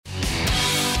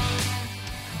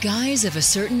Guys of a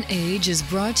Certain Age is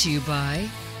brought to you by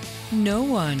no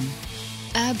one.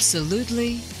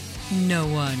 Absolutely no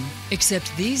one.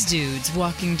 Except these dudes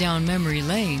walking down memory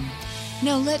lane.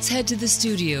 Now let's head to the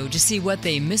studio to see what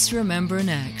they misremember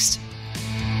next.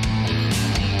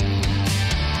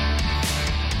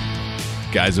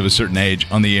 Guys of a Certain Age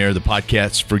on the air, the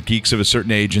podcast for geeks of a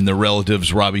certain age and their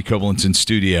relatives. Robbie Koblenz in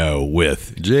studio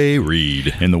with Jay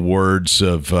Reed. In the words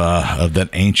of that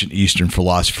ancient Eastern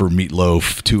philosopher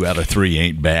Meatloaf, 2 out of 3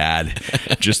 ain't bad.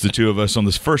 Just the two of us on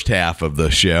this first half of the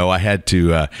show. I had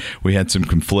to. We had some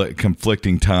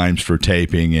conflicting times for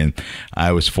taping, and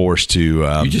I was forced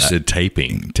to. You just said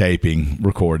taping,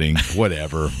 recording,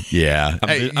 whatever. Yeah,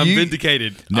 I'm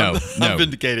vindicated. No, I'm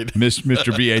vindicated.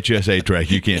 Mr. VHS 8-track,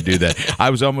 you can't do that. I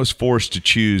was almost forced to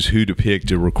choose who to pick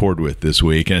to record with this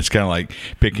week, and it's kind of like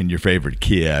picking your favorite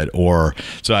kid.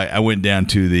 So I went down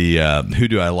to the who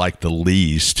do I like the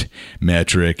least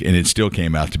metric, and it still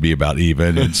came out to be about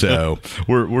even. And so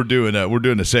we're doing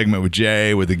a segment with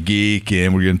Jay, with a geek,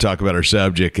 and we're going to talk about our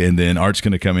subject, and then Art's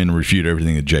going to come in and refute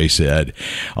everything that Jay said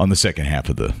on the second half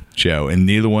of the show, and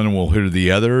neither one will hear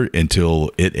the other until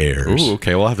it airs. Ooh,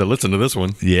 okay, we'll have to listen to this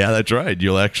one. Yeah, that's right.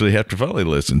 You'll actually have to fully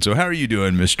listen. So how are you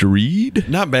doing, Mr. Reed?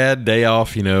 Not bad. Day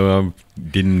off,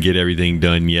 didn't get everything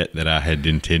done yet that I had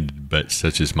intended, but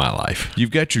such is my life.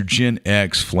 You've got your Gen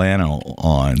X flannel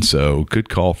on, so good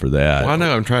call for that. Well, I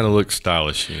know. I'm trying to look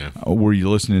stylish, Were you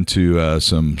listening to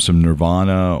some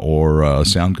Nirvana or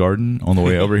Soundgarden on the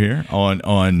way over here on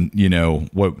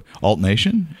what, Alt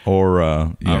Nation or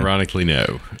Ironically,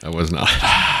 no, I was not.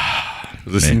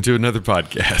 Listening to another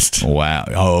podcast. Wow.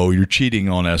 Oh, you're cheating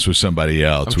on us with somebody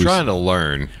else. I'm trying to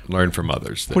learn from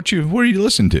others. What are you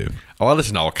listening to? Oh, I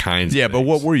listen to all kinds of things. But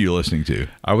what were you listening to?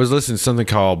 I was listening to something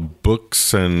called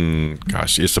Books and,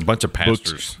 it's a bunch of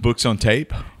pastors. Books on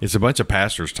tape? It's a bunch of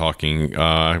pastors talking.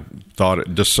 Thought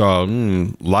it just saw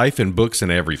Life and Books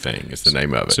and Everything is the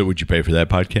name of it. So would you pay for that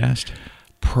podcast?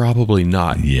 Probably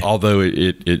not. Yeah. Although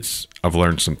it's I've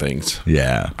learned some things.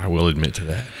 Yeah. I will admit to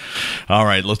that. All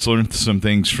right, let's learn some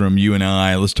things from you and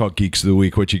I. Let's talk Geeks of the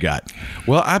Week. What you got?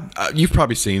 Well, you've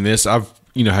probably seen this. How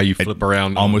you flip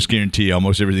around. Almost guarantee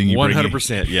almost everything you bring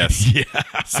 100%, yes. Yeah.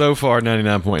 So far,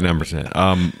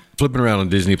 99.9%. Flipping around on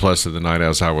Disney Plus the night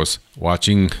as I was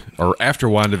watching, or after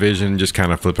WandaVision, just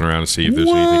kind of flipping around to see if there's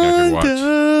anything I could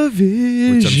watch.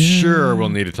 Which I'm sure we'll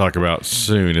need to talk about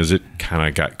soon, as it kind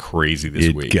of got crazy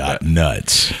this week. It got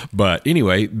nuts. But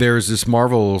anyway, there's this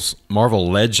Marvel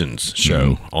Legends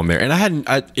show on there, and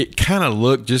it kind of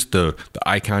looked, just the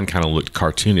icon kind of looked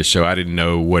cartoonish, so I didn't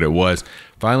know what it was.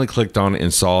 Finally clicked on it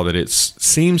and saw that it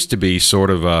seems to be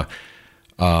sort of a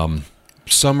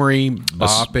summary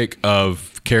biopic of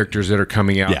characters that are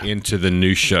coming out into the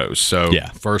new shows. So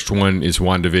first one is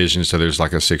WandaVision, so there's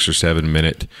like a 6 or 7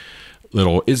 minute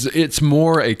little. It's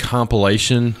more a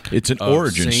compilation. It's an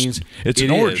origin. It's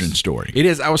an origin story. It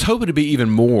is. I was hoping to be even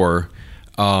more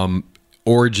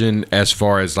origin as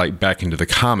far as like back into the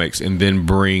comics and then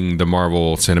bring the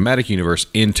Marvel Cinematic Universe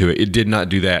into it. It did not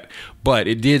do that, but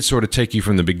it did sort of take you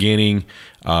from the beginning.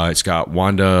 It's got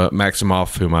Wanda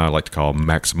Maximoff, whom I like to call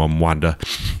Maximum Wanda,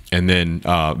 and then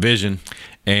Vision.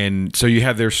 And so you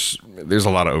have there's a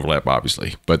lot of overlap,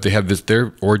 obviously, but they have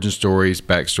their origin stories,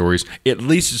 backstories, at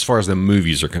least as far as the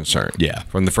movies are concerned. Yeah,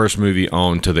 from the first movie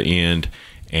on to the end,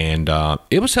 and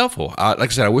it was helpful. Like I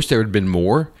said, I wish there had been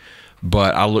more,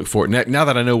 but I'll look for it now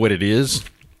that I know what it is.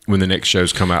 When the next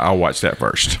shows come out, I'll watch that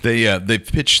first. They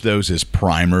pitch those as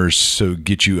primers, so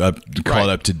get you caught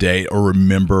up to date or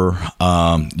remember,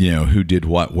 who did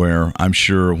what where. I'm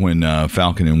sure when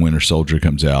Falcon and Winter Soldier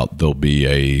comes out, there'll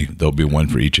be one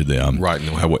for each of them. Right, and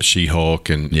they'll have She-Hulk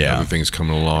and other things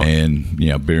coming along, and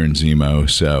Baron Zemo.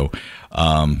 So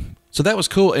that was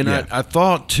cool, and I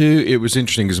thought too it was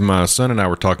interesting because my son and I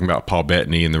were talking about Paul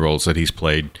Bettany and the roles that he's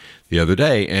played the other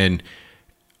day, and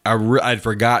I'd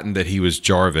forgotten that he was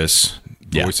Jarvis,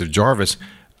 voice of Jarvis,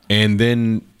 and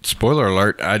then spoiler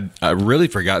alert, I'd really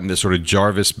forgotten that sort of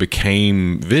Jarvis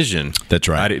became Vision. That's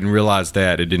right. I didn't realize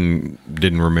that. I didn't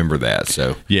remember that.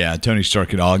 So Tony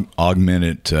Stark had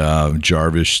augmented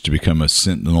Jarvis to become a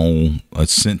sentient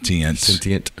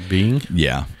being.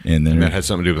 Yeah, and then that had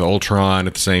something to do with Ultron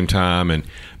at the same time. And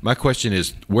my question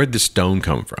is, where'd the stone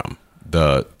come from?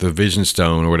 The Vision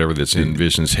Stone or whatever that's in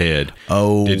Vision's head.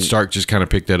 Oh, did Stark just kind of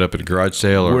pick that up at a garage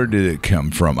sale? Or? Where did it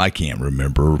come from? I can't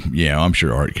remember. Yeah, I'm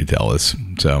sure Art could tell us.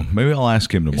 So maybe I'll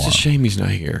ask him tomorrow. It's a shame he's not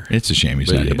here. It's a shame he's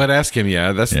not here. But ask him.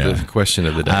 Yeah, that's the question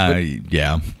of the day.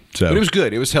 But it was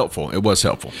good. It was helpful. It was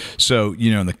helpful. So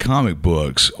in the comic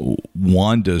books,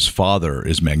 Wanda's father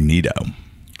is Magneto.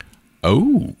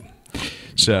 Oh.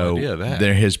 So idea of that.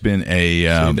 there has been a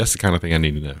that's the kind of thing I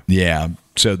need to know. yeah.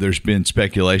 So there's been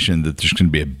speculation that there's going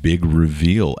to be a big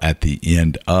reveal at the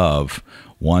end of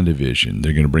WandaVision.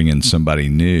 They're going to bring in somebody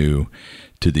new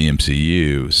to the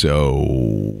MCU.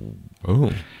 So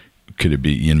could it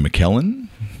be Ian McKellen?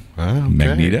 Okay.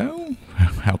 Magneto?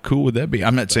 How cool would that be?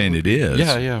 I'm not saying it is.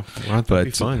 Yeah. Well, that'd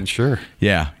be fun, sure.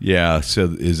 Yeah.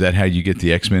 So is that how you get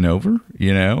the X-Men over?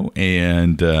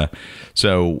 And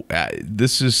so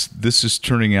this is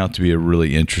turning out to be a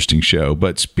really interesting show.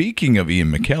 But speaking of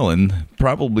Ian McKellen,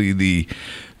 probably the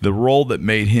role that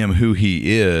made him who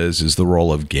he is the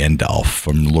role of Gandalf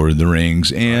from Lord of the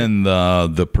Rings and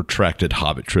the protracted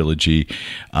Hobbit trilogy.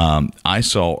 I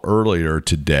saw earlier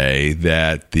today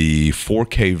that the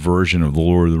 4K version of the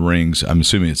Lord of the Rings, I'm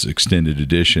assuming it's extended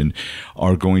edition,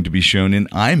 are going to be shown in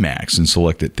IMAX in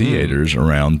selected theaters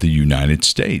around the United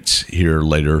States here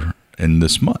later in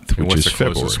this month, which is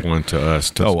February. What's the closest one to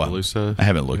us? Tuscaloosa? I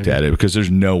haven't looked at it because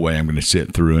there's no way I'm going to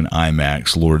sit through an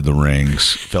IMAX Lord of the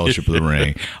Rings, Fellowship of the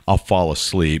Ring. I'll fall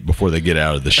asleep before they get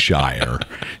out of the Shire.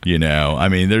 I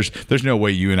mean, there's no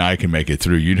way you and I can make it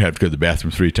through. You'd have to go to the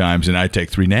bathroom 3 times, and I'd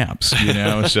take 3 naps.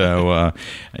 So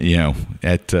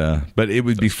but it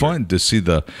would be fun to see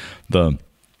the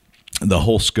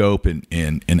whole scope in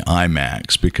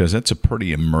IMAX because that's a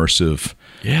pretty immersive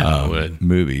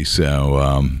movie.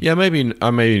 So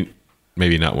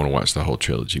maybe not want to watch the whole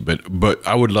trilogy, but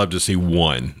I would love to see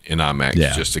one in IMAX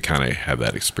just to kind of have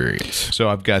that experience. So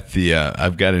I've got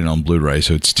it on Blu-ray,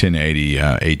 so it's 1080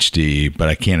 HD, but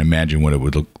I can't imagine what it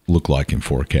would look like in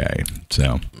 4K.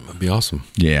 So that'd be awesome.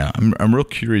 Yeah, I'm real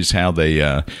curious how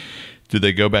they. Did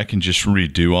they go back and just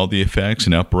redo all the effects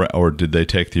and or did they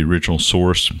take the original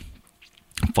source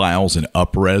files and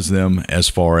up-res them as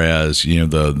far as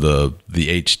the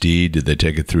HD? Did they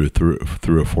take it through a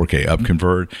 4K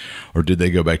upconvert, or did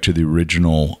they go back to the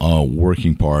original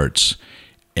working parts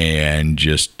and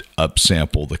just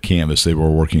upsample the canvas they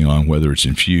were working on, whether it's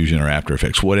in Fusion or After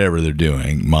Effects, whatever they're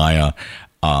doing? Maya.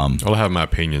 I'll have my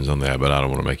opinions on that, but I don't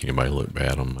want to make anybody look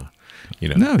bad on my.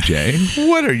 No, Jay.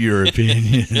 What are your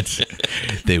opinions?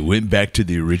 They went back to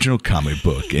the original comic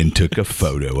book and took a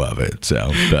photo of it.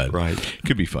 So, but right.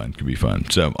 Could be fun.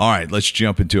 So, all right, let's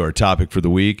jump into our topic for the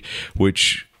week,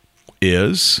 which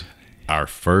is our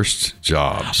first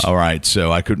jobs. All right.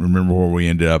 So I couldn't remember where we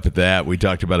ended up at that. We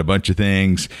talked about a bunch of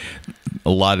things, a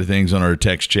lot of things on our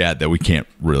text chat that we can't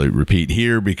really repeat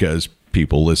here because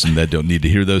people listen that don't need to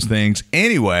hear those things.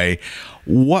 Anyway,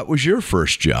 what was your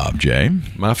first job, Jay?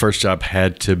 My first job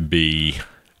had to be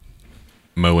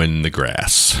mowing the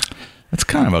grass. That's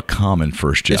kind of a common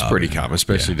first job. It's pretty common,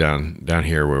 especially down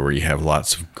here where you have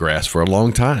lots of grass for a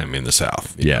long time in the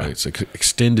South. It's an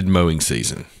extended mowing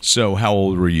season. So how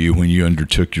old were you when you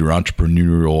undertook your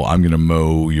entrepreneurial, I'm going to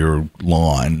mow your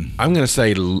lawn? I'm going to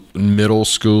say middle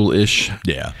school-ish.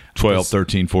 Yeah, 12,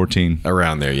 13, 14.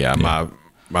 Around there, yeah.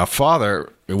 My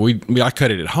father, I cut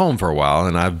it at home for a while,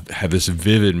 and I have this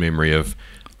vivid memory of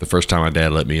the first time my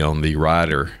dad let me on the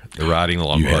riding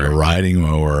lawnmower. You had a riding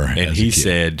mower. And he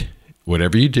said,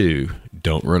 whatever you do,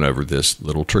 don't run over this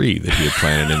little tree that he had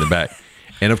planted in the back.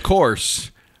 And of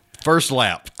course, first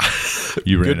lap,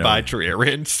 goodbye tree. I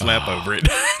ran slap over it.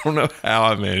 I don't know how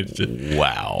I managed it.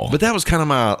 Wow. But that was kind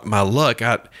of my luck.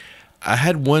 I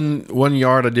had one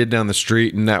yard I did down the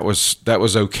street, and that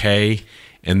was okay.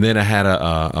 And then I had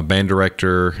a band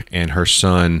director and her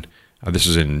son. This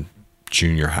was in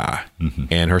junior high,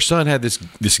 and her son had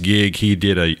this gig. He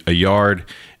did a yard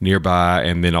nearby,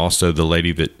 and then also the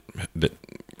lady that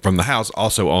from the house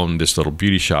also owned this little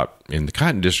beauty shop in the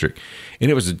Cotton District,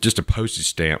 and it was just a postage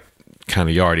stamp kind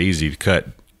of yard, easy to cut.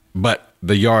 But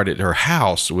the yard at her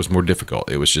house was more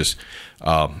difficult. It was just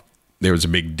there was a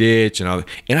big ditch and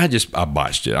I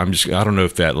botched it. I don't know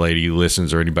if that lady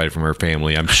listens or anybody from her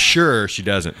family. I'm sure she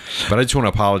doesn't, but I just want to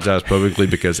apologize publicly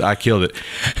because I killed it.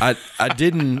 I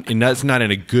didn't, and that's not in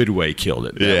a good way, killed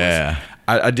it.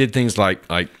 I did things like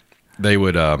they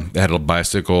would, they had a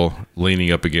bicycle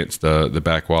leaning up against the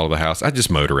back wall of the house. I just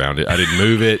mowed around it. I didn't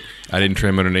move it. I didn't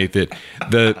trim underneath it.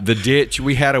 The ditch,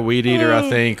 we had a weed eater, I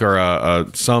think, or a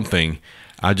something.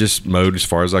 I just mowed as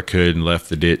far as I could and left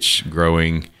the ditch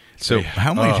growing. So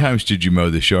how many times did you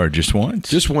mow this yard? Just once?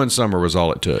 Just one summer was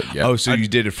all it took. Yeah. Oh, so you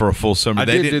did it for a full summer? I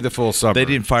did do the full summer. They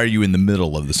didn't fire you in the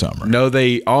middle of the summer? No,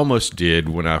 they almost did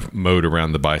when I mowed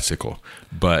around the bicycle.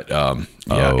 But yeah,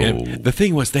 and the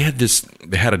thing was they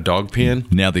had a dog pen.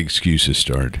 Now the excuses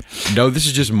start. No, this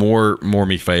is just more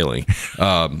me failing.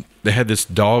 They had this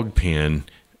dog pen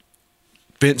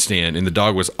fenced in, and the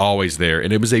dog was always there,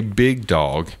 and it was a big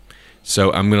dog.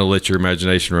 So I'm going to let your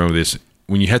imagination run with this.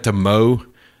 When you had to mow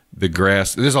the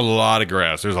grass. There's a lot of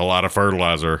grass. There's a lot of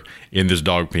fertilizer in this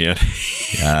dog pen.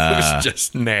 It was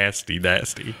just nasty.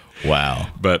 Wow.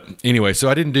 But anyway, so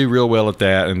I didn't do real well at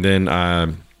that, and then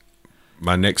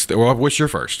my next. Well, what's your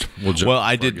first? Well,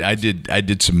 I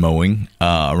did some mowing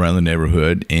around the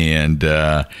neighborhood and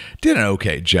did an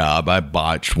okay job. I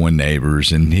botched one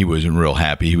neighbor's, and he wasn't real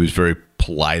happy. He was very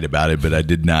polite about it, but I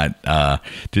did not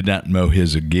mow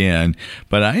his again.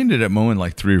 But I ended up mowing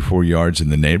like 3 or 4 yards in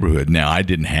the neighborhood. Now, I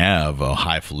didn't have a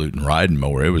highfalutin riding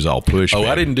mower. It was all push. Oh,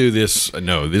 I didn't do this.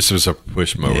 No, this was a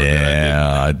push mower.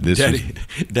 Yeah,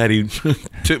 Daddy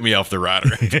took me off the rider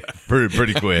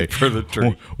pretty quick for the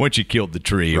tree. Once you killed the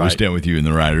tree, it was done with you in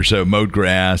the rider. So mowed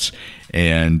grass,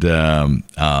 and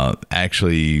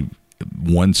actually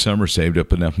one summer saved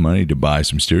up enough money to buy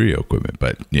some stereo equipment.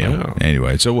 But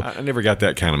anyway, so I never got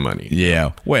that kind of money.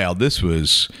 Yeah, well, this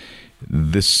was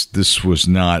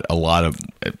not a lot of.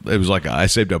 It was like I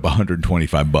saved up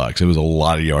 $125. It was a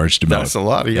lot of yards to mow. That's a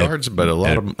lot of yards, but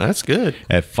that's good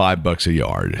at $5 a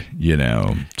yard.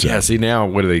 So. Yeah. See, now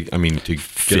what do they? I mean, to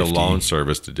 50, get a lawn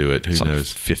service to do it, who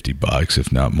knows? $50,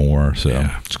 if not more.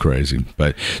 So it's crazy.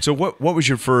 But so what was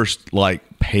your first like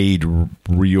paid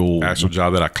real actual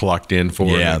job that I clocked in for?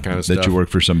 Yeah, and that kind of stuff? That you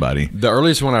worked for somebody. The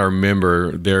earliest one I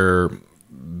remember,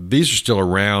 these are still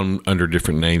around under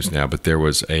different names now, but there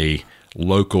was a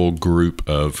local group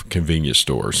of convenience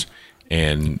stores,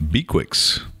 and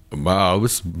B-Quicks. Wow, it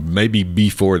was maybe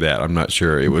before that. I'm not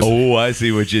sure. It was. Oh, I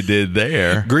see what you did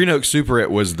there. Green Oak Superette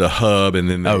was the hub, and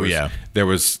then there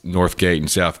was Northgate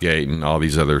and Southgate and all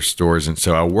these other stores, and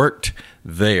so I worked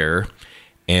there.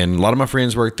 And a lot of my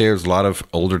friends worked there. There's a lot of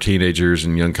older teenagers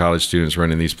and young college students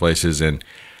running these places, and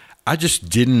I just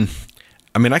didn't.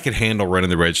 I mean, I could handle running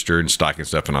the register and stocking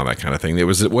stuff and all that kind of thing. It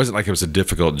wasn't like it was a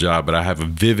difficult job, but I have a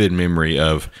vivid memory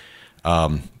of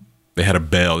they had a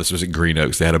bell. This was at Green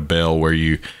Oaks. They had a bell where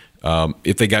you,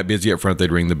 if they got busy up front,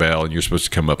 they'd ring the bell, and you're supposed to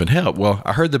come up and help. Well,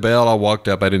 I heard the bell. I walked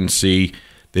up. I didn't see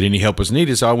that any help was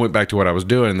needed, so I went back to what I was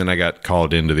doing, and then I got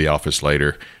called into the office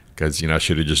later because I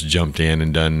should have just jumped in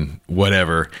and done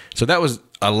whatever. So that was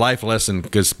a life lesson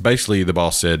because basically the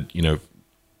boss said,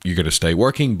 you're going to stay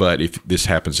working, but if this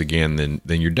happens again,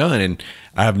 then you're done. And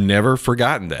I've never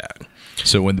forgotten that.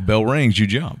 So when the bell rings, you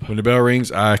jump. When the bell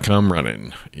rings, I come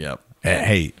running. Yep.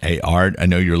 Hey, Art, I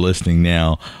know you're listening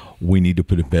now. We need to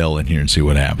put a bell in here and see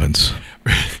what happens.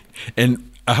 And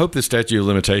I hope the statute of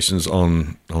limitations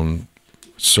on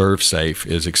ServSafe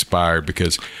is expired,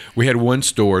 because we had one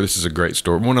store. This is a great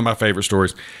store. One of my favorite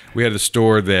stores. We had a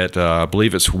store that I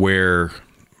believe it's where,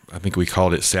 I think we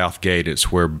called it Southgate.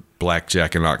 It's where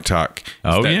Blackjack and Octok.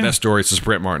 That store. It's a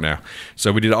Sprint Mart now.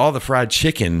 So we did all the fried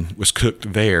chicken was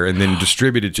cooked there and then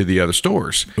distributed to the other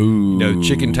stores. Ooh.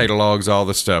 Chicken tater logs, all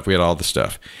the stuff. We had all the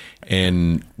stuff,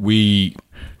 and we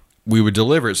would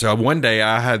deliver it. So one day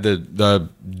I had the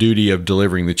duty of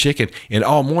delivering the chicken, and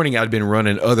all morning I'd been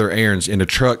running other errands in a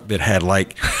truck that had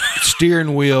like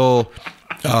steering wheel.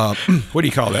 What do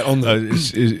you call that? On the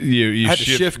you had to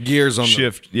shift gears on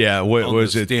shift. What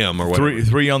was it? Stem or whatever.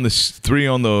 Three on the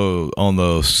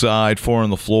side, 4 on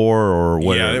the floor, or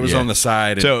whatever. Yeah, it was on the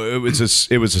side. So it was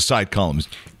a side column.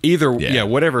 Either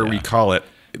whatever we call it.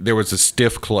 There was a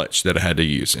stiff clutch that I had to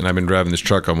use, and I've been driving this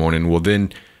truck all morning. Well,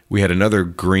 then we had another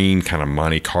green kind of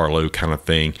Monte Carlo kind of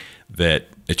thing that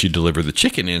you deliver the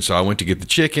chicken in. So I went to get the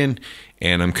chicken,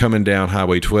 and I'm coming down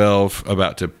Highway 12,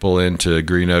 about to pull into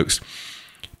Green Oaks,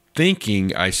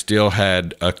 thinking I still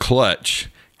had a clutch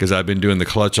because I've been doing the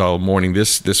clutch all morning.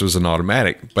 This was an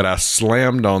automatic, but I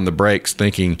slammed on the brakes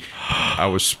thinking I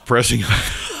was pressing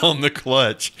on the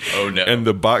clutch. Oh, no. And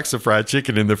the box of fried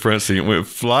chicken in the front seat went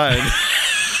flying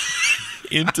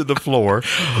into the floor.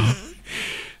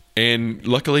 And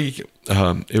luckily,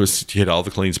 it hit all the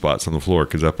clean spots on the floor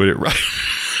because I put it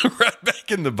right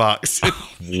back in the box.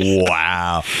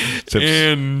 Wow.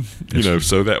 And,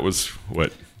 so that was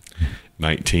what?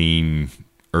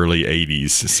 Early 80s,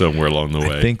 somewhere along the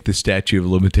way. I think the statute of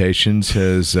limitations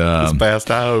has it's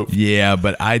passed, I hope. Yeah,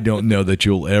 but I don't know that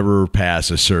you'll ever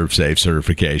pass a ServSafe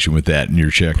certification with that in your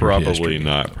checker Probably history.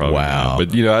 not. Probably wow. not.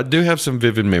 But I do have some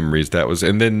vivid memories. That was,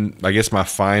 and then I guess my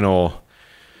final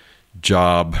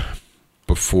job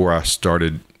before I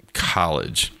started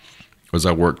college was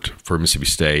I worked for Mississippi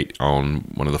State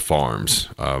on one of the farms,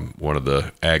 one of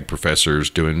the ag professors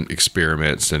doing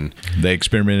experiments. And they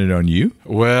experimented on you?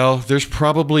 Well, there's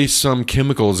probably some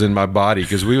chemicals in my body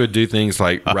because we would do things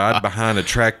like ride behind a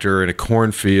tractor in a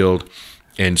cornfield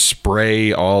and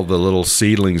spray all the little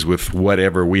seedlings with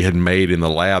whatever we had made in the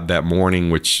lab that morning,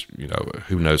 which,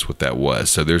 who knows what that was.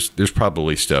 So there's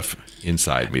probably stuff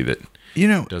inside me that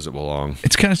doesn't belong.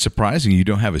 It's kind of surprising you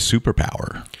don't have a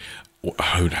superpower.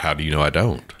 How do you know I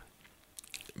don't?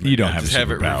 You don't have a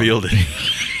haven't superpower. revealed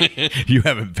it. You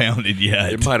haven't found it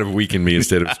yet. It might have weakened me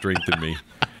instead of strengthened me.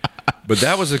 But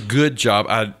that was a good job.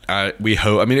 I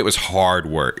mean, it was hard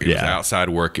work. It was outside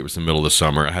work. It was the middle of the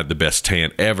summer. I had the best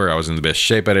tan ever. I was in the best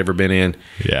shape I'd ever been in.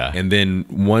 Yeah. And then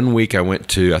one week I went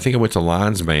to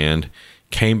Lions Band,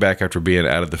 came back after being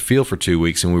out of the field for 2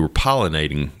 weeks, and we were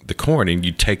pollinating the corn. And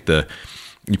you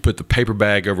put the paper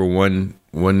bag over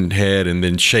one head and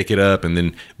then shake it up and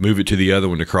then move it to the other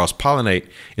one to cross pollinate.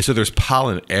 And so there's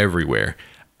pollen everywhere.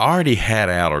 I already had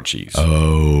allergies.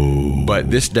 Oh.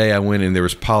 But this day I went and there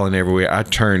was pollen everywhere. I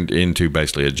turned into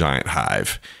basically a giant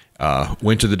hive.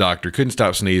 Went to the doctor, couldn't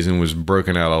stop sneezing, was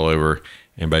broken out all over.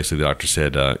 And basically the doctor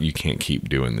said, you can't keep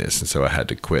doing this. And so I had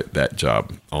to quit that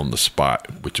job on the spot,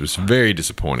 which was very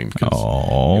disappointing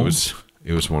because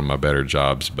it was one of my better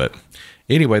jobs. But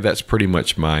anyway, that's pretty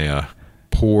much my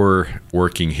poor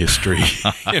working history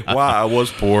and why I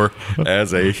was poor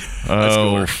as a high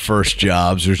schooler. First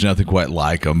jobs, there's nothing quite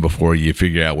like them before you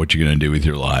figure out what you're going to do with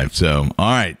your life. So,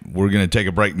 all right, we're going to take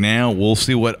a break now. We'll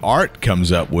see what Art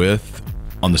comes up with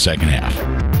on the second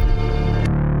half.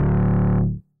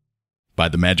 By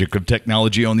the magic of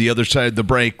technology, on the other side of the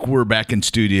break, we're back in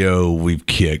studio. We've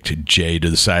kicked Jay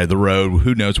to the side of the road.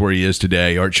 Who knows where he is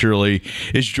today? Art Shirley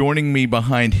is joining me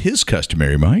behind his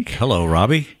customary mic. Hello,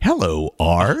 Robbie. Hello,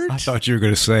 Art. I thought you were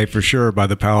going to say, for sure, by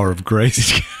the power of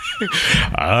grace.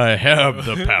 I have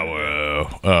the power.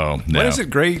 Oh, no. What is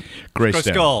it? Grey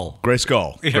Skull. Grey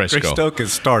Skull. Yeah, Greystoke is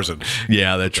Starzan.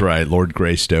 Yeah, that's right. Lord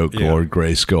Greystoke, Yeah. Lord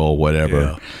Greyskull, whatever.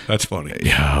 Yeah, that's funny.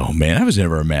 Oh, man. I was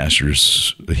never a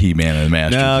Masters, He-Man and the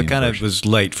Masters. No, Theme kind of person. was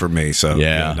late for me, so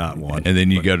not one. And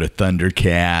then you go to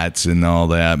Thundercats and all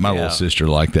that. My little sister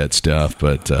liked that stuff,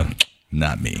 but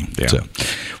not me. Yeah. So,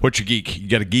 what's your geek? You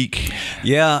got a geek?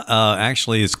 Yeah,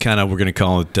 actually, it's kind of, we're going to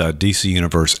call it DC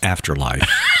Universe Afterlife.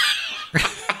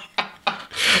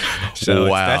 So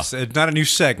Wow. it's not a new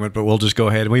segment, but we'll just go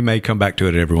ahead and we may come back to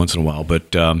it every once in a while.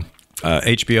 But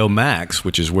HBO Max,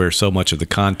 which is where so much of the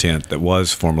content that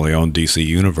was formerly on DC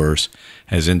Universe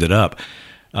has ended up,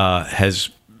 has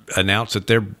announced that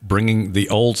they're bringing the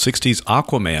old 60s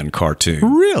Aquaman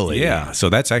cartoon. Really? Yeah. So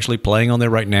that's actually playing on there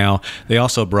right now. They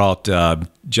also brought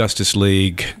Justice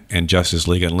League and Justice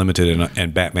League Unlimited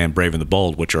and Batman Brave and the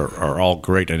Bold, which are all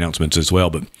great announcements as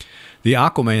well. But the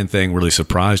Aquaman thing really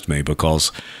surprised me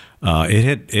because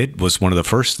it was one of the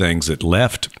first things that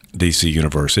left DC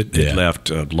Universe. It left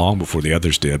long before the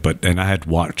others did, and I had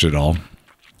watched it all.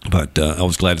 But I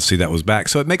was glad to see that was back.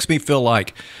 So it makes me feel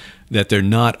like that they're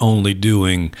not only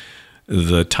doing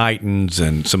the Titans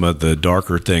and some of the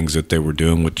darker things that they were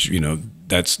doing, which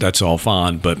that's all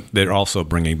fine, but they're also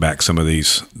bringing back some of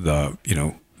the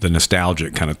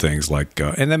nostalgic kind of things, like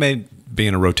and they may be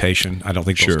in a rotation. I don't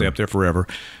think they'll stay up there forever,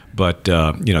 but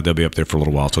they'll be up there for a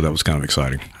little while. So that was kind of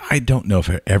exciting. I don't know if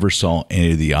I ever saw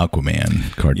any of the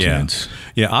Aquaman cartoons.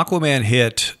 Yeah. Aquaman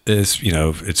hit is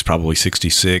it's probably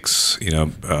 66.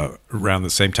 Around the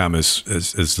same time as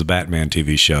the Batman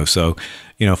TV show. So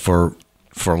for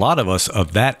a lot of us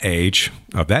of that age,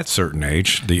 of that certain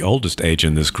age, the oldest age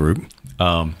in this group.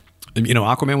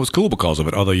 Aquaman was cool because of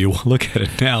it, although you look at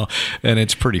it now and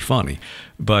it's pretty funny.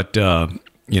 But,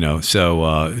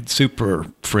 Super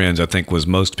Friends, I think, was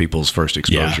most people's first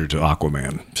exposure to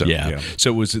Aquaman. So,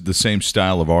 So was it the same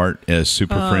style of art as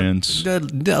Super Friends? A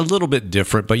little bit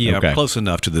different, but close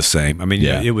enough to the same. I mean,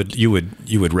 you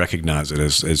would recognize it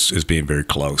as being very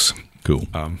close. Cool.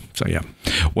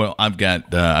 Well, I've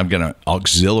got an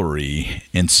ancillary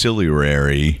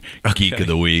geek of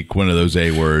the week, one of those A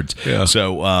words. Yeah.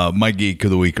 So my geek of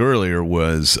the week earlier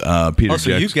was Peter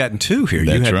Jackson. You've gotten two here.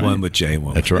 That's you had right. one with Jay.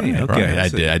 That's right. Yeah, okay.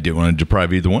 Right. I didn't want to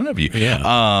deprive either one of you.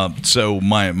 Yeah. So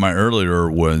my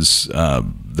earlier was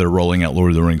they're rolling out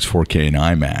Lord of the Rings 4K and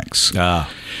IMAX.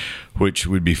 Which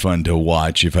would be fun to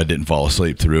watch if I didn't fall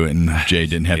asleep through it and Jay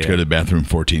didn't have to go to the bathroom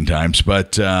 14 times.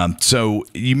 But so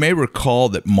you may recall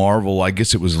that Marvel, I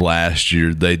guess it was last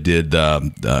year, they did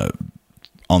on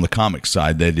the comic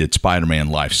side, they did Spider-Man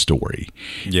Life Story.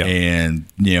 Yeah. And,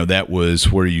 that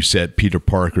was where you set Peter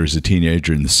Parker as a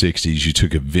teenager in the 60s. You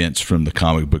took events from the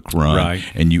comic book run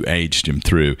and you aged him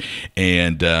through.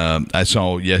 And I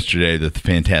saw yesterday that the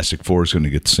Fantastic Four is going to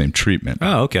get the same treatment.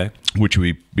 Oh, okay. Which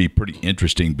would be pretty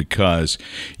interesting because,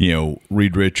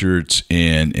 Reed Richards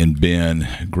and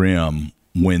Ben Grimm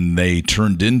when they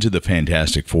turned into the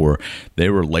Fantastic Four, they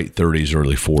were late 30s,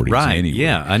 early 40s. Right. Anyway.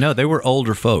 Yeah, I know they were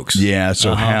older folks. Yeah.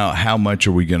 So how much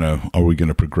are we gonna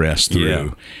progress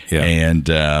through? Yeah. And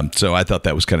so I thought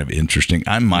that was kind of interesting.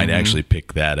 I might actually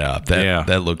pick that up.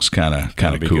 That looks kind of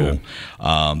cool.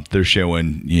 They're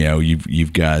showing,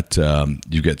 you've got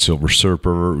Silver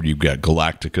Surfer, you've got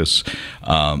Galacticus,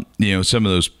 some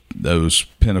of those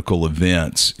pinnacle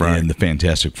events in the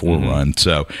Fantastic Four run.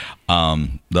 So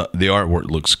the artwork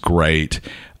looks great.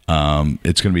 It's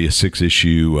going to be a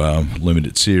 6-issue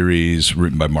limited series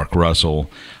written by Mark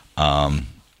Russell.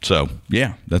 So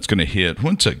yeah, that's going to hit.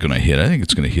 When's that going to hit? I think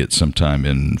it's going to hit sometime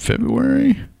in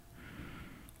February,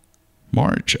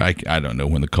 March. I don't know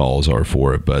when the calls are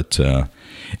for it, but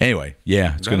anyway,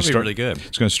 yeah, it's going to start really good.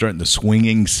 It's going to start in the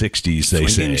swinging 60s. They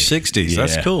Swinging say 60s. Yeah.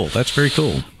 That's cool. That's very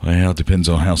cool. Well, it depends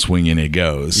on how swinging it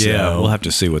goes. Yeah, so. we'll have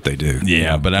to see what they do.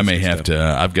 Yeah, but I may have to.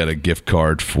 I've got a gift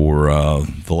card for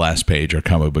the Last Page, our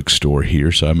comic book store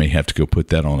here, so I may have to go put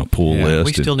that on a pull list.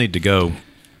 We still need to go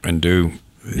and do.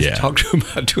 Yeah. Talk to him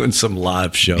about doing some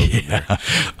live show. Yeah.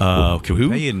 Can we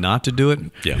pay you not to do it?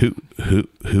 Yeah.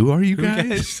 Who are you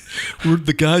guys? We're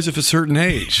the guys of a certain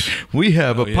age. We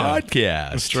have a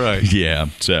podcast. That's right. Yeah.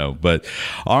 So, but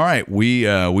all right, we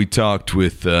talked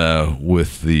with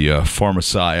the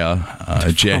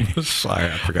Pharmacia, Jay.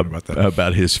 I forgot about that.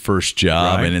 About his first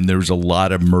job, Right. and there was a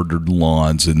lot of murdered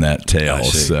lawns in that tale.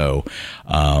 So,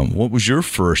 what was your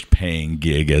first paying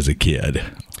gig as a kid,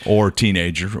 or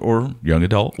teenager, or young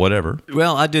adult, whatever?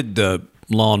 Well, I did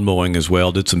lawn mowing as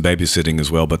well, did some babysitting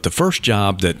as well. But the first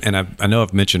job and I know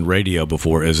I've mentioned radio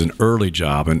before as an early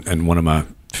job and one of my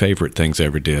favorite things I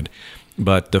ever did.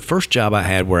 But the first job I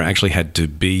had where I actually had to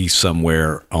be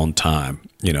somewhere on time,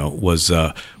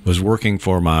 was working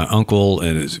for my uncle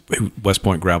and his West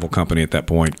Point Gravel Company at that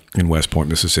point in West Point,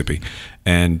 Mississippi,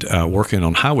 and working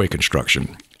on highway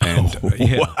construction. And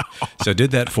so I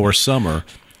did that for a summer.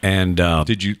 And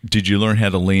did you learn how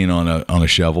to lean on a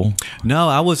shovel? No,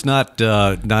 I was not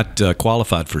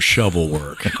qualified for shovel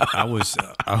work. I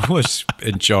was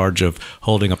in charge of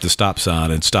holding up the stop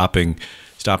sign and stopping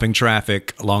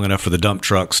traffic long enough for the dump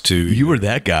trucks to. You were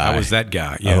that guy. I was that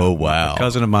guy. Yeah. Oh wow! A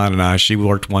cousin of mine and I. She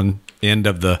worked one end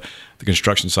of the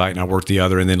construction site, and I worked the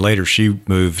other. And then later, she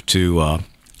moved to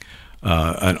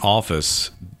an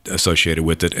office associated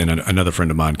with it, and another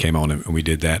friend of mine came on, and we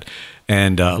did that.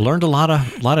 And learned a lot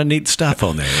of neat stuff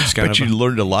on there. But you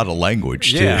learned a lot of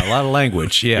language, too. Yeah, a lot of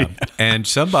language, yeah. And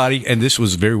this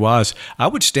was very wise, I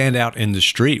would stand out in the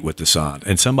street with the sign,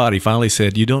 and somebody finally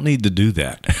said, "You don't need to do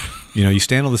that. You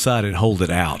stand on the side and hold it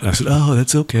out." And I said, "Oh,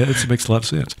 that's okay. That makes a lot of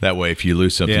sense." That way, if you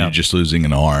lose something, you're just losing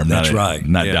an arm. That's right.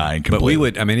 Not dying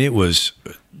completely. But it was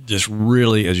just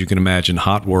really, as you can imagine,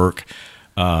 hot work.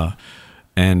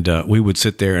 And we would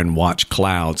sit there and watch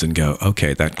clouds and go,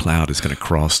 okay, that cloud is going to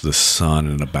cross the sun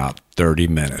in about 30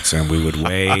 minutes. And we would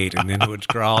wait, and then it would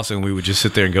cross, and we would just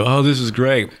sit there and go, oh, this is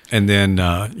great. And then,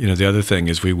 the other thing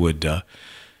is we would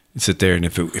sit there, and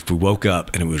if we woke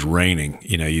up and it was raining,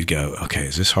 you'd go, okay,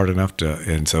 is this hard enough to?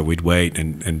 And so we'd wait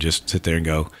and just sit there and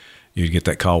go, you'd get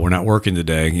that call, we're not working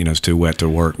today, it's too wet to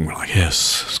work. And we're like,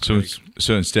 yes.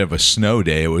 So instead of a snow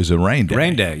day, it was a rain day.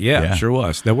 Rain day, yeah, sure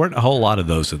was. There weren't a whole lot of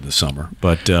those in the summer,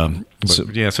 so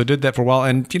I did that for a while,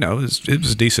 and it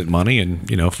was decent money,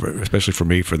 and especially for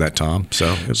me for that time.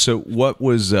 So when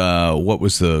was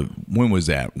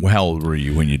that? How old were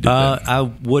you when you did that? I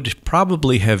would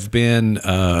probably have been.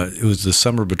 It was the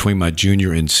summer between my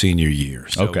junior and senior year.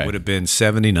 So okay. It would have been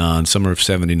 79, summer of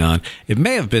 79. It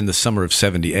may have been the summer of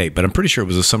 78, but I'm pretty sure it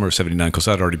was the summer of 79 because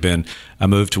I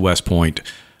moved to West Point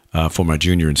for my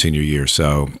junior and senior year.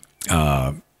 So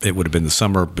it would have been the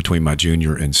summer between my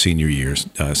junior and senior years,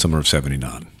 summer of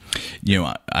 79.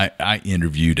 I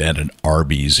interviewed at an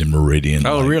Arby's in Meridian.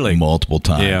 Oh, really? Multiple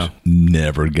times. Yeah.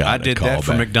 Never got a call back. I did that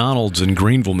for McDonald's in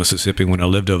Greenville, Mississippi when I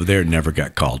lived over there. Never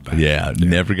got called back. Yeah,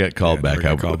 never got called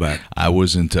back. I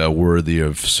wasn't worthy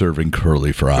of serving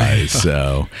curly fries.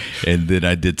 So, and then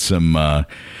I did some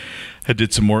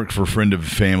work for a friend of a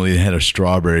family that had a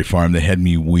strawberry farm. They had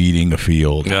me weeding a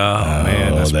field. Oh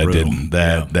man, that's brutal.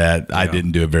 I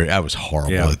didn't do it very. I was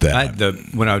horrible at that.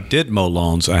 When I did mow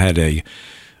lawns, I had a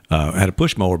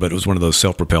push mower, but it was one of those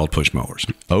self-propelled push mowers.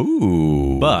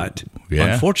 Oh, but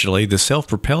unfortunately, the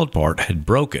self-propelled part had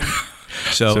broken.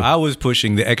 So I was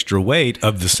pushing the extra weight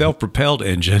of the self-propelled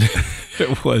engine.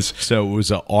 It was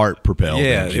an art propelled.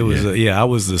 Yeah, engine. it was. I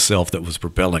was the self that was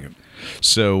propelling it.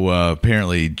 So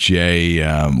apparently Jay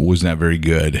was not very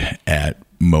good at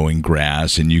mowing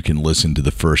grass, and you can listen to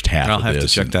the first half I'll of have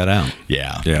this. to check that out.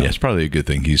 Yeah. Yeah. It's probably a good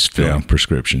thing he's filling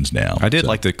prescriptions now. I did So,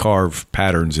 like to carve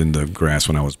patterns in the grass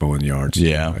when I was mowing yards.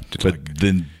 yeah. I did But like-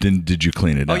 then did you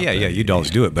clean it oh up? yeah, then? yeah. You'd always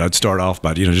do it, but I'd start off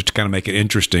by just to kind of make it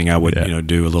interesting. I would Yeah.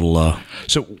 do a little.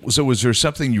 So was there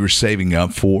something you were saving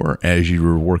up for as you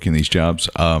were working these jobs?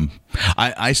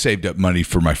 I saved up money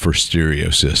for my first stereo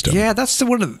system. Yeah, that's the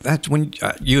one. That's when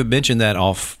you had mentioned that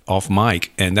off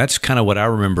mic, and that's kind of what I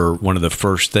remember. One of the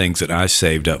first things that I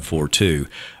saved up for too.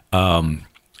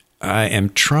 I am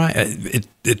trying.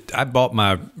 I bought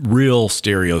my real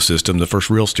stereo system, the first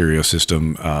real stereo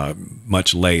system,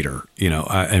 much later.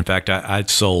 In fact, I'd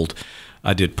sold.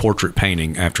 I did portrait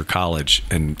painting after college,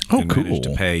 and managed to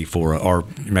cool. pay for, or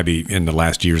maybe in the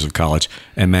last years of college,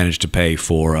 and managed to pay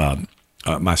for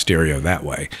my stereo that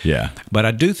way. Yeah. But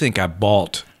I do think I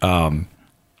bought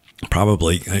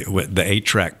probably the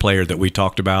 8-track player that we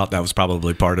talked about. That was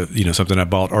probably part of something I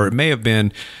bought, or it may have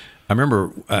been. I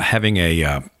remember having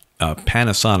a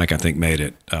Panasonic, I think, made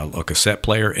it a cassette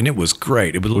player, and it was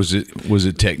great. It Was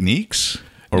it Techniques?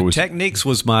 Or was Techniques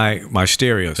was my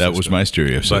stereo system. that was my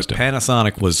stereo But system?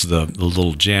 Panasonic was the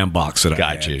little jam box that I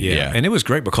Got had. you, yeah. And it was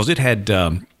great because it had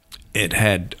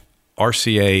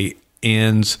RCA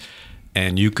ends,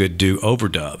 and you could do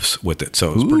overdubs with it.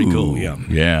 So it was pretty cool. Ooh,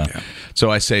 Yeah. So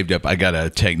I saved up. I got a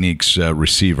Techniques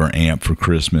receiver amp for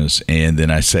Christmas, and then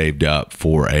I saved up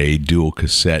for a dual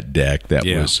cassette deck that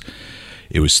was.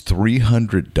 It was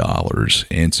 $300,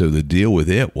 and so the deal with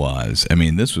it was,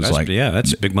 this was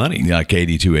that's big money. like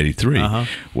 82, 83. Uh-huh.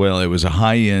 Well, it was a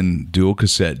high-end dual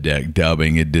cassette deck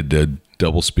dubbing. It did the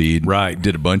double speed, Right.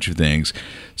 did a bunch of things.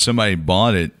 Somebody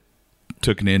bought it,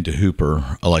 took it into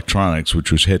Hooper Electronics, which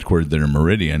was headquartered there in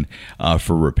Meridian,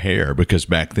 for repair, because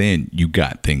back then you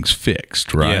got things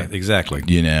fixed, right? Yeah, exactly.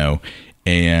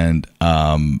 And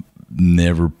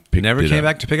never came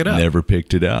back to pick it up. Never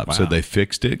picked it up. Wow. So they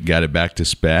fixed it, got it back to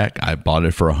spec. I bought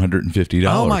it for $150.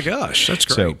 Oh my gosh, that's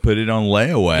great. So put it on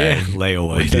layaway. Yeah,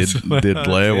 layaway. We did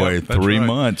layaway Yeah, that's 3 right.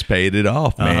 months, paid it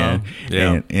off, man.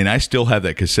 Yeah. And I still have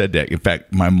that cassette deck. In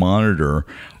fact, my monitor,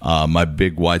 my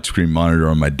big widescreen monitor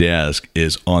on my desk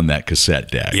is on that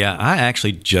cassette deck. Yeah, I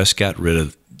actually just got rid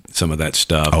of some of that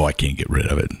stuff. Oh, I can't get rid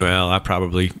of it. Well, I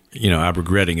probably, I'm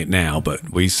regretting it now, but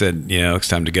we said, it's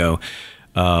time to go.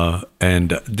 And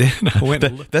then I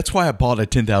went. That's why I bought a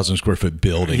 10,000 square foot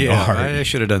building. Yeah, Art. I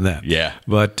should have done that. Yeah.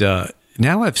 But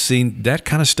now I've seen that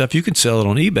kind of stuff. You can sell it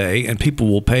on eBay, and people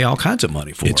will pay all kinds of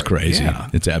money for it. It's crazy. Yeah.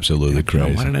 It's absolutely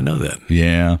crazy. Why didn't I know that?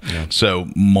 Yeah. So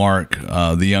Mark,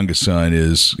 the youngest son,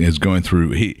 is going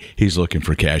through. He's looking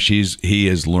for cash. He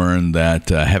has learned that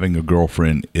having a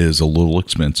girlfriend is a little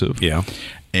expensive. Yeah.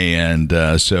 And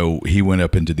so he went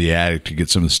up into the attic to get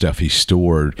some of the stuff he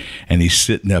stored, and he's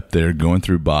sitting up there going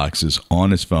through boxes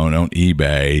on his phone on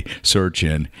eBay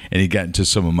searching, and he got into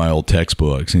some of my old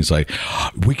textbooks, and he's like,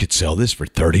 "We could sell this for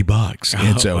 $30."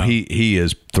 And so wow. he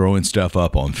is throwing stuff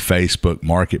up on Facebook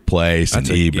Marketplace and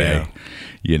eBay.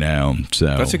 So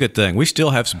That's a good thing. We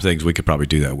still have some things we could probably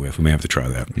do that with. We may have to try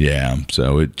that. Yeah,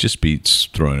 so it just beats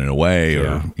throwing it away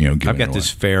or giving I've got it away.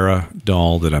 this Farrah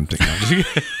doll that I'm thinking.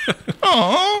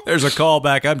 There's a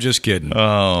callback. I'm just kidding.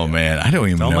 Oh man, I don't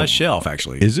even It's on know. my shelf,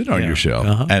 actually. Is it on Yeah. your shelf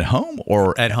Uh-huh. at home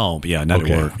or At home? Yeah, not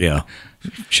Okay. at work. Yeah,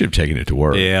 should have taken it to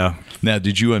work? yeah. Now,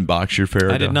 did you unbox your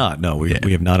Farrah? I did doll? not. No, we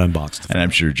have not unboxed. And I'm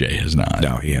sure Jay has not.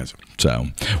 No, he hasn't. So,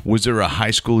 was there a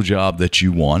high school job that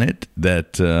you wanted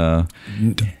that?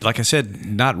 Like I said,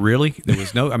 not really. There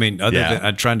was no. I mean, other Yeah. than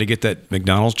I'm trying to get that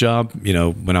McDonald's job.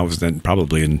 When I was then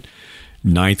probably in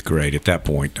 9th grade. At that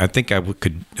point, I think I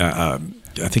could.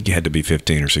 I think you had to be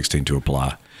 15 or 16 to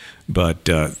apply. But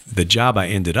the job I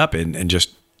ended up in and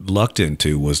just lucked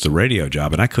into was the radio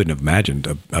job, and I couldn't have imagined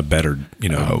a better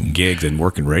gig than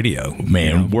working radio.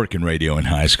 Man, working radio in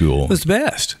high school It was the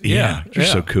best. Yeah, you're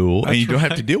so cool, and you don't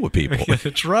have to right. deal with people.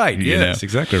 That's right. You know? Yes,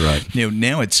 exactly right.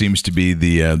 Now it seems to be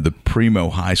the primo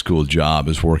high school job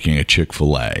is working at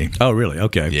Chick-fil-A. Oh, really?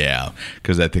 Okay. Yeah,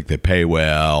 because I think they pay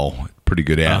well, pretty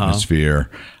good atmosphere.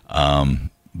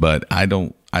 But I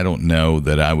don't know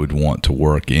that I would want to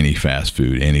work any fast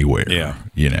food anywhere. Yeah.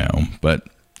 But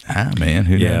man,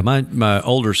 who Yeah, knows? my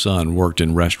older son worked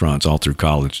in restaurants all through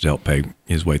college to help pay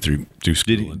his way through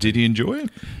school. Did he enjoy it?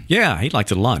 Yeah, he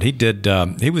liked it a lot. He did.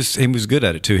 He was good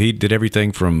at it too. He did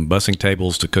everything from bussing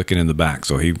tables to cooking in the back.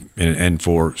 So and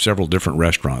for several different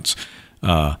restaurants.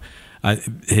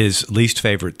 His least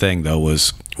favorite thing though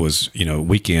was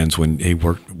weekends when he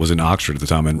was in Oxford at the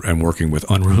time and working with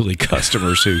unruly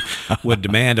customers who would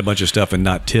demand a bunch of stuff and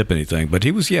not tip anything. But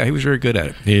he was very good at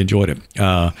it. He enjoyed it.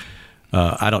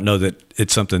 I don't know that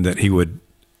it's something that he would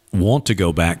want to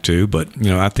go back to, but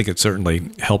I think it certainly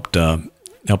helped him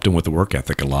with the work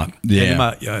ethic a lot.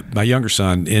 Yeah. And my younger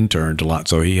son interned a lot,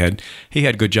 so he had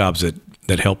good jobs that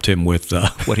helped him with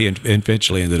what he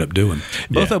eventually ended up doing.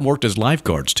 Both of them worked as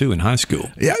lifeguards too in high school.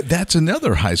 Yeah, that's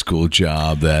another high school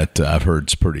job that I've heard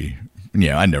is pretty.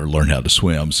 I never learned how to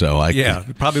swim, so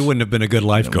probably wouldn't have been a good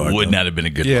lifeguard. Would not have been a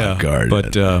good lifeguard.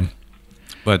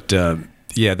 But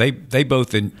they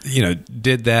both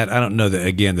did that. I don't know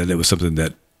that it was something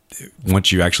that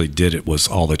once you actually did it was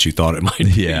all that you thought it might be.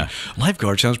 Yeah,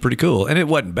 lifeguard sounds pretty cool, and it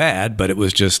wasn't bad, but it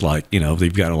was just like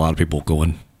they've got a lot of people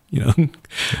going.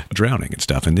 Drowning and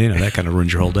stuff, and that kind of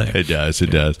ruins your whole day. It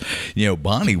does.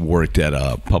 Bonnie worked at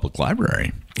a public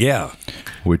library. Yeah,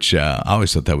 which I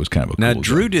always thought that was kind of a now cool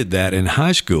Drew job. did that in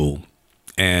high school,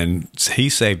 and he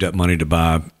saved up money to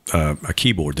buy a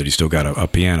keyboard that he still got a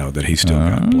piano that he still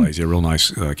got and plays. A real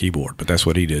nice keyboard, but that's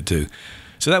what he did too.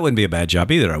 So that wouldn't be a bad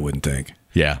job either, I wouldn't think.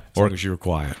 Yeah, as long as you were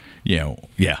quiet. Yeah,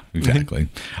 exactly.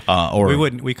 Or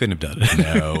we couldn't have done it.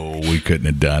 No, we couldn't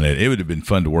have done it. It would have been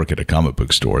fun to work at a comic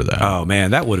book store, though. Oh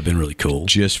man, that would have been really cool.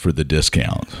 Just for the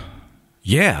discount.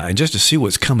 Yeah, and just to see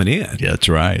what's coming in. Yeah, that's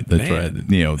right. That's right.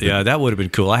 That would have been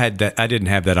cool. I didn't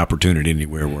have that opportunity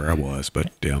anywhere where I was,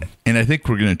 but yeah. And I think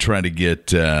we're going to try to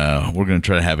get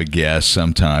have a guest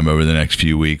sometime over the next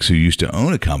few weeks who used to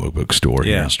own a comic book store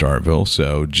here in Starkville.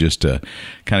 So just to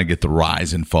kind of get the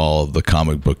rise and fall of the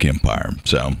comic book empire.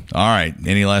 So, all right.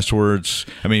 Any last words?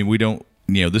 I mean, we don't.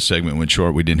 This segment went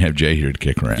short. We didn't have Jay here to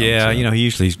kick around. Yeah, so. He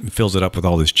usually fills it up with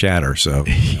all this chatter. So.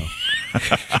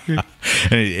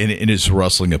 and it's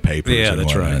rustling of papers. Yeah,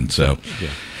 that's right. And so,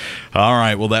 all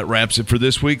right. Well, that wraps it for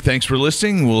this week. Thanks for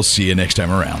listening. We'll see you next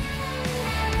time around.